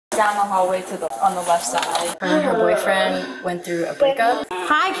down the hallway to on the left side. Her and her boyfriend went through a breakup.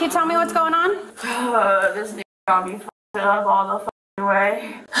 Hi, can you tell me what's going on? This nigga got me fucked up all the fucking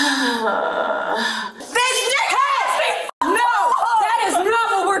way. This nigga! No! That is not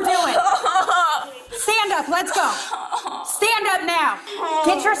what we're doing! Stand up, let's go. Stand up now.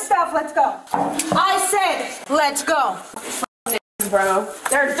 Get your stuff, let's go. I said, let's go. Bro,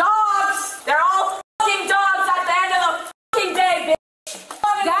 they're dogs! They're all fucking dogs at the end of the fucking day, bitch!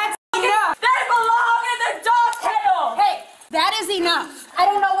 That's enough! They belong in the dog kennel! Hey, that is enough. I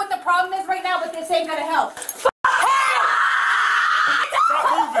don't know what the problem is right now, but this ain't gonna help. Hey! Stop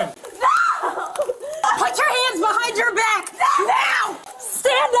moving! No! Put your hands behind your back! Now!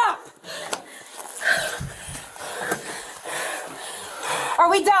 Stand up! Are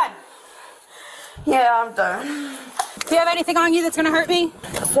we done? Yeah, I'm done. Do you have anything on you that's gonna hurt me?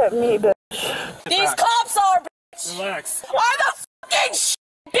 Except me, bitch. These cops are, bitch! Relax. Are the fucking shit,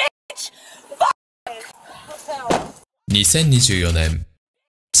 bitch! Fuck! 2024年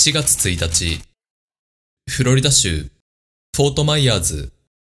4月1日、フロリダ州フォートマイヤーズ、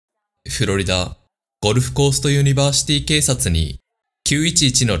フロリダゴルフコーストユニバーシティ警察に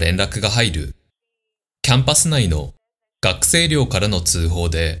911の連絡が入る。キャンパス内の学生寮からの通報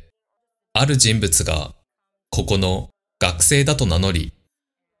で、ある人物がここの学生だと名乗り、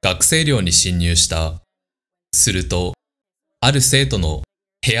学生寮に侵入した。すると、ある生徒の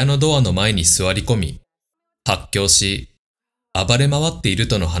部屋のドアの前に座り込み、発狂し、暴れ回っている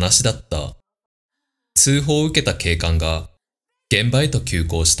との話だった。通報を受けた警官が現場へと急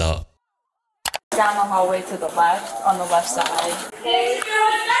行した。Down the hallway to the left, on the left side.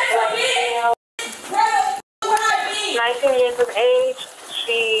 19 years of age.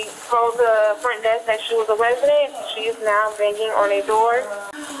 She told the front desk that she was a resident. She is now banging on a door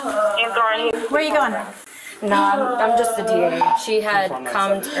and throwing his... Where are you going? No, I'm just the DA. She had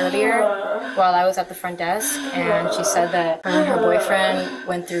come earlier while I was at the front desk, and she said that her and her boyfriend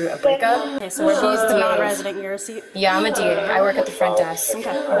went through a breakup. Okay, so she's the non-resident. You're a seat. Yeah, I'm a DA. I work at the front desk.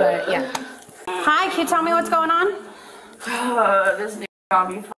 Okay. But yeah. Hi, can you tell me what's going on? This nigga got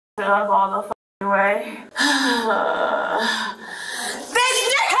me fucked up all the fucking way. This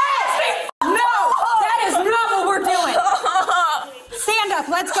nigga! No! That is not what we're doing! Stand up,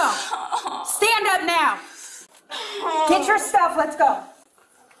 let's go. Stand up now. Get your stuff, let's go.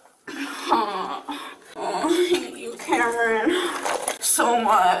 You Cameron so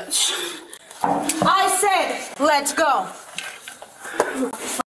much. I said, let's go.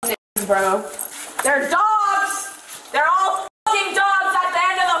 Bro, they're dogs! They're all fucking dogs at the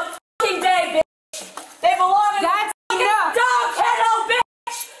end of the fucking day, bitch! They belong in That's the enough. dog kennel,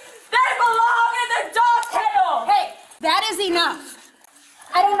 bitch! They belong in the dog kennel! Hey, that is enough.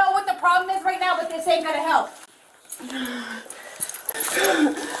 I don't know what the problem is right now, but this ain't gonna help.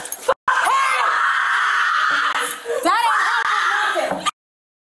 That ain't helping nothing.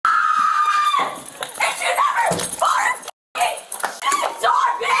 And you never bought a fucking door,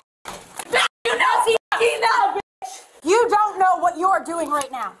 bitch! You know, see, you know, bitch! You don't know what you're doing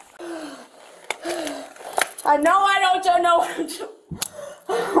right now. I know I don't know what I'm doing.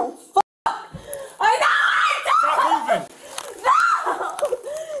 Oh, fuck! I know I don't! Stop moving!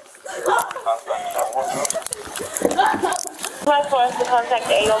 Time for us to contact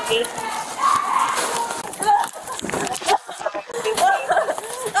the AOP.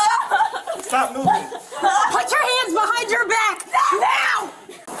 Stop moving! Put your hands behind your back. Now!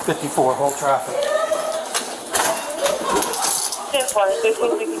 54, hold traffic. 10-4,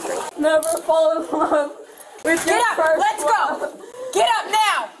 1553. Never fall in love with your Get up, first let's love. go. Get up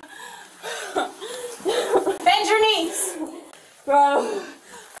now. Bend your knees. Bro.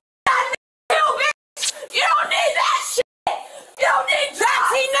 You don't need that shit! You don't need drugs!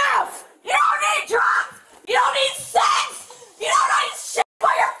 That's enough. You don't need drugs! You don't need sex! You don't need shit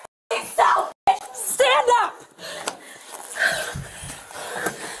for your fucking self, bitch! Stand up.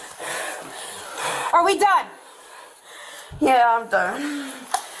 Are we done? Yeah, I'm done.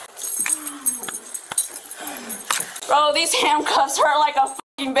 Bro, these handcuffs hurt like a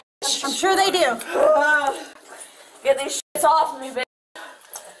fucking bitch. I'm sure they do. Get these shits off me, bitch.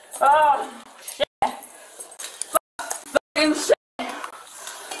 Oh, shit. Fucking shit.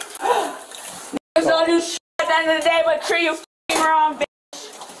 Niggas don't do shit at the end of the day but treat you fucking wrong,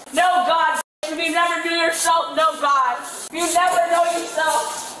 bitch. No God, bitch. If you never knew yourself, no God. If you never know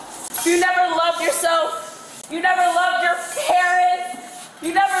yourself, if you never loved yourself, you never loved your parents,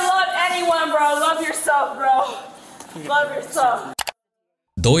 you never loved anyone, bro. Love yourself, bro. Love yourself.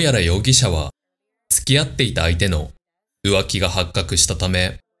 どうやら容疑者は付き合っていた相手の浮気が発覚したた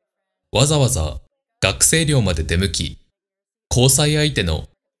め、わざわざ学生寮まで出向き、交際相手の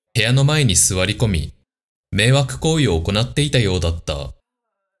部屋の前に座り込み、迷惑行為を行っていたようだった。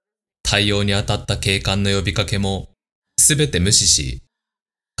対応に当たった警官の呼びかけもすべて無視し、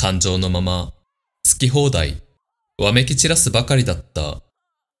感情のまま好き放題、わめき散らすばかりだった。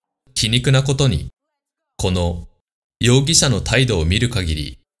皮肉なことに、この容疑者の態度を見る限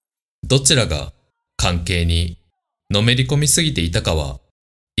り、どちらが関係にのめり込みすぎていたかは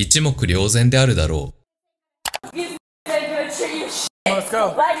一目瞭然であるだろう。Let's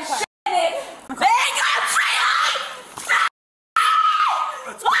go. Like shit. They ain't gonna treat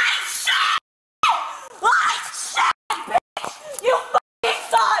us like shit. Like shit, bitch. You fucking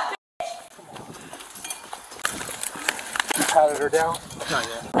thought, bitch. You patted her down? Not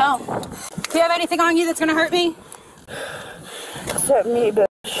yet. No. Do you have anything on you that's gonna hurt me? Except me, bitch.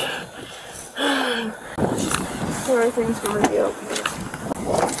 Everything's gonna be okay.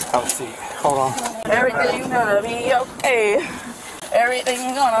 Have a seat. Hold on. Everything's gonna be okay.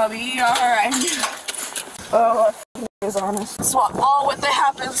 Everything's gonna be alright. Oh, is honest. That's what all what that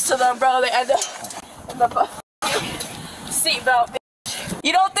happens to them, bro. They end up in the seatbelt, bitch.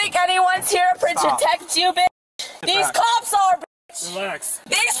 You don't think anyone's here to protect you, bitch? These cops are, bitch. Relax.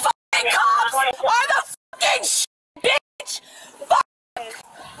 These fucking cops are the fucking shit, bitch. Fuck.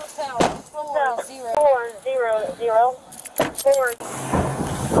 400.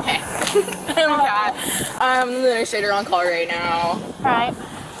 I'm the administrator on call right now. Right.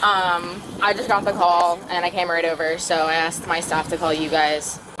 I just got the call and I came right over, so I asked my staff to call you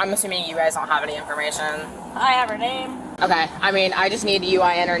guys. I'm assuming you guys don't have any information. I have her name. Okay, I mean, I just need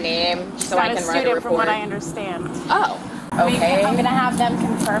UIN her name so I can write a report. From what I understand. Oh, okay. I'm gonna have them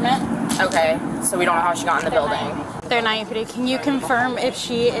confirm it. Okay, so we don't know how she got in the building. They're naivety. Can you confirm if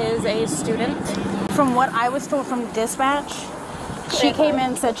she is a student? From what I was told from dispatch, she came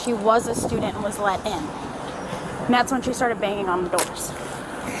in, said she was a student and was let in. And that's when she started banging on the doors.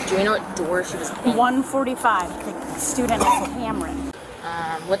 Do you know what door she was in? 145. The student is Cameron.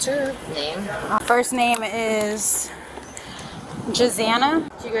 What's her name? First name is Jazana.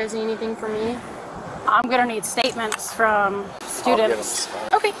 Do you guys need anything from me? I'm gonna need statements from students.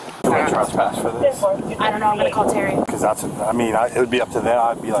 Okay. Do I trespass for this? I don't know. I'm gonna call Terry. Because that's, I mean, it would be up to them.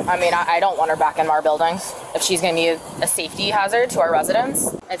 I'd be like, I mean, I don't want her back in our buildings. If she's going to be a safety hazard to our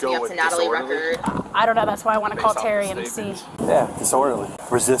residents, it's be up to Natalie Record. I don't know. That's why I want to call Terry and see. yeah, disorderly.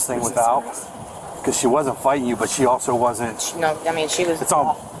 Resisting without. Because she wasn't fighting you, but she also wasn't. No, I mean, she was... It's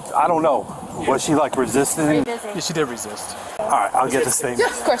on, I don't know. Was she like resisting? Busy. She did resist. All right, I'll get this thing. Yeah,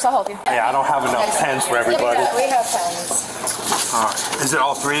 of course, I'll help you. Yeah, I don't have enough pens for everybody. We have pens. All right. Is it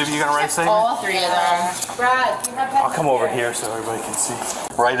all three of you gonna write a statement? All three of them. Brad, do you have pens? I'll come over here so everybody can see.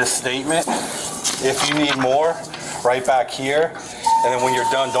 Write a statement. If you need more, right back here. And then when you're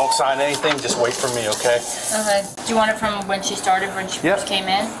done, don't sign anything. Just wait for me, okay? Okay. Do you want it from when she started, when she first came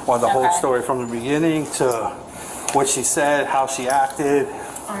in? Want the whole story from the beginning to what she said, how she acted.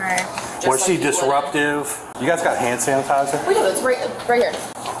 All right. Was she disruptive? You guys got hand sanitizer? We do. It's right here.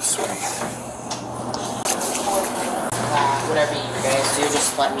 Oh, sweet. Whatever you guys do,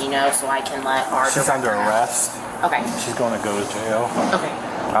 just let me know so I can let our... She's under arrest. Okay. She's going to go to jail. Okay.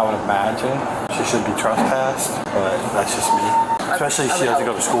 I would imagine she should be trespassed, but that's just me. Especially if she doesn't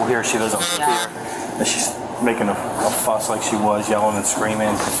go to school here, she doesn't live here. And she's making a fuss like she was, yelling and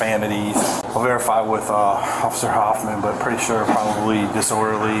screaming, profanities. I'll verify with Officer Hoffman, but pretty sure probably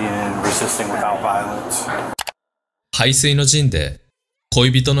disorderly and resisting without violence. 背水の陣で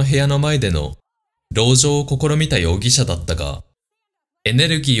恋人の部屋の前での籠城を試みた容疑者だったが、エネ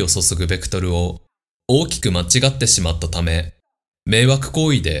ルギーを注ぐベクトルを大きく間違ってしまったため、迷惑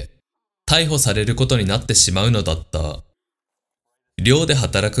行為で逮捕されることになってしまうのだった。寮で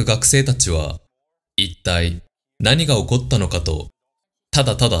働く学生たちは、一体何が起こったのかと、た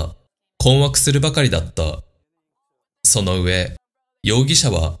だただ困惑するばかりだった。その上、容疑者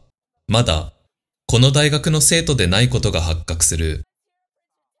はまだこの大学の生徒でないことが発覚する。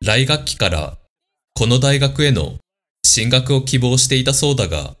来学期からこの大学への進学を希望していたそうだ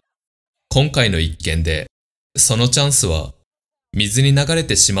が、今回の一件でそのチャンスは水に流れ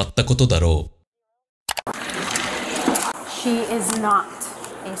てしまったことだろう。She is not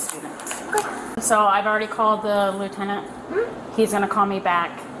a student. So I've already called the lieutenant. He's gonna call me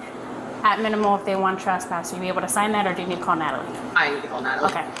back. At minimal, if they want trespass, are you able to sign that, or do you need to call Natalie? I need to call Natalie.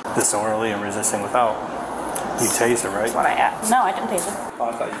 Okay. Disorderly and resisting without. You tased her, right? What I asked. No, I didn't taste it. Oh,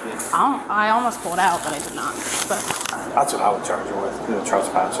 I thought you did. I almost pulled out, but I did not. But That's what I would charge her with,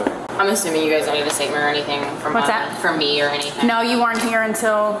 trespasser. I'm assuming you guys don't need a statement or anything from What's that? from me or anything. no, you weren't here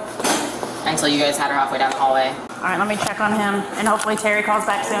until. Until you guys had her halfway down the hallway. All right, let me check on him, and hopefully Terry calls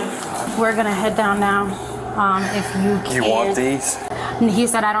back soon. We're gonna head down now. If you can. You want these? He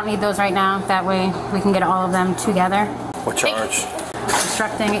said I don't need those right now. That way we can get all of them together. What charge?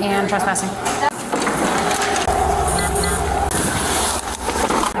 Obstructing and trespassing.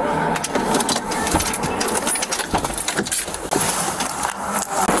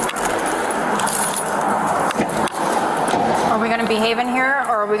 Are we going to behave in here,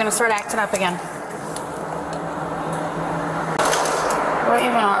 or are we going to start acting up again? Where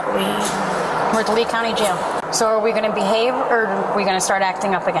even are we? We're at the Lee County Jail. So are we going to behave, or are we going to start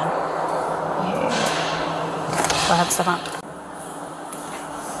acting up again? Go ahead, step up.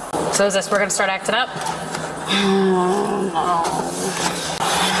 So is this, we're going to start acting up? No.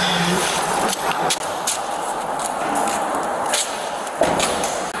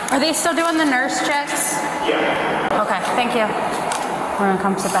 Are they still doing the nurse checks? Yeah. Okay, thank you. We're going to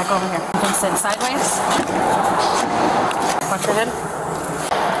come sit back over here. You can sit sideways. Watch your head.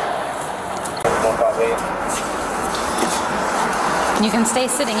 You can stay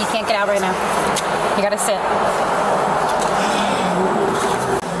sitting. You can't get out right now. You gotta sit.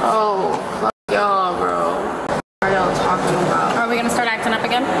 Oh, fuck y'all, bro. What are y'all talking about? Are we gonna start acting up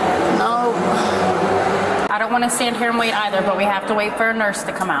again? No. I don't want to stand here and wait either, but we have to wait for a nurse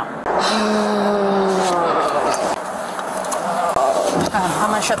to come out. I'm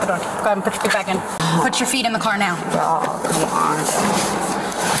gonna shut the door. Go ahead and put your feet back in. Put your feet in the car now. Y'all, come on.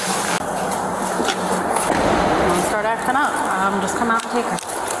 Start acting up. Just come out and take her.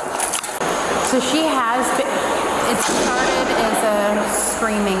 So she has been, it started as a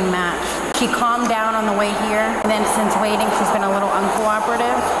screaming match. She calmed down on the way here, and then since waiting, she's been a little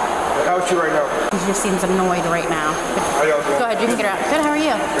uncooperative. How is she right now? She just seems annoyed right now. How y'all doing? Go ahead, you can get her out. Good, how are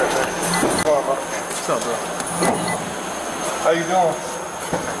you? Good, thanks. What's up, bro? How you doing?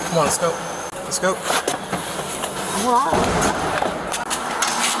 Come on, let's go. Let's go. What?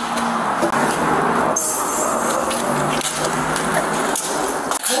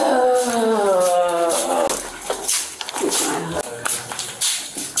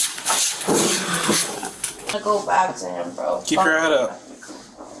 Go back to him, bro. Keep your head up.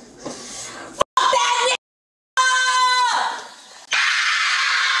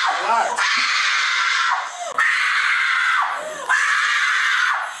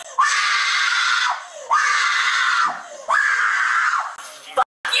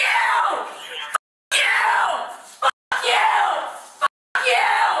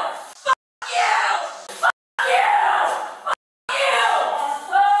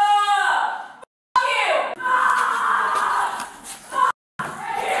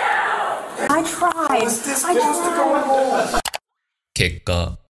結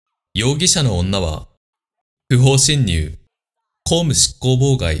果、容疑者の女は、不法侵入、公務執行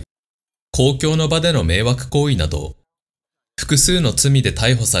妨害、公共の場での迷惑行為など、複数の罪で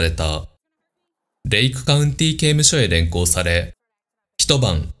逮捕された、レイクカウンティ刑務所へ連行され、一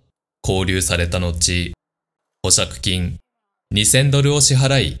晩拘留された後、保釈金2000ドルを支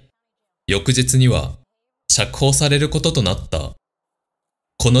払い、翌日には釈放されることとなった。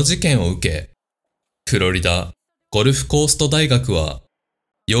この事件を受け、フロリダゴルフコースト大学は、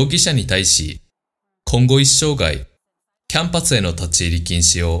容疑者に対し、今後一生涯、キャンパスへの立ち入り禁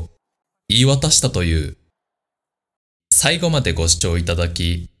止を言い渡したという。最後までご視聴いただ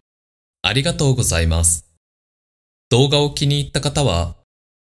き、ありがとうございます。動画を気に入った方は、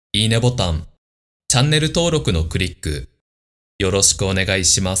いいねボタン、チャンネル登録のクリック、よろしくお願い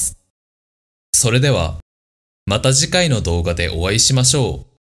します。それでは、また次回の動画でお会いしましょう。